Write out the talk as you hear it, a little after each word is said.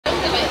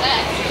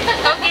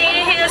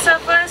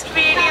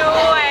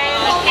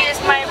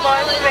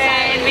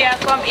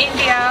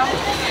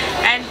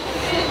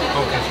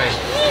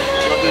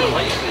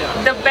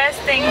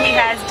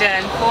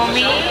done for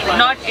me.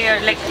 Not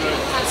like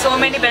so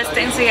many best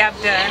things he have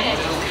done,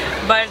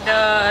 but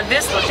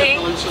this thing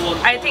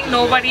I think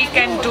nobody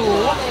can do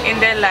in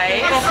their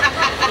life.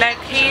 Like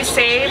he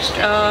saved,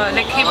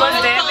 like he was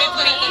there with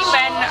me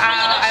when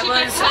I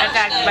was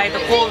attacked by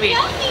the COVID.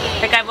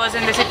 Like I was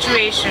in the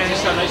situation,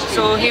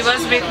 so he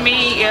was with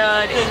me,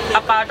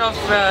 a part of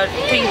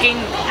thinking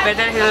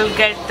whether he'll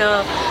get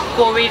the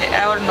COVID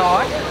or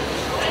not.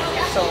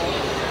 So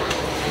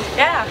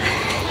yeah,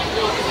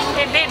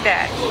 he did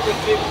that.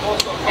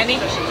 Thank you.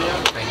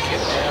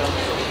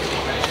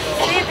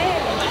 See there.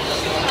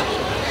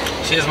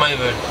 She is my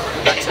word.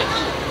 That's it.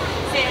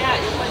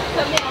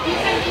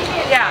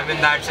 Yeah. I'm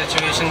in that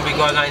situation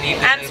because I need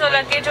to I'm so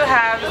lucky to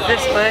have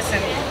this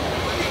person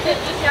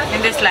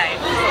in this life.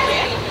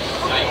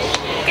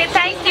 Okay,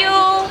 thank you.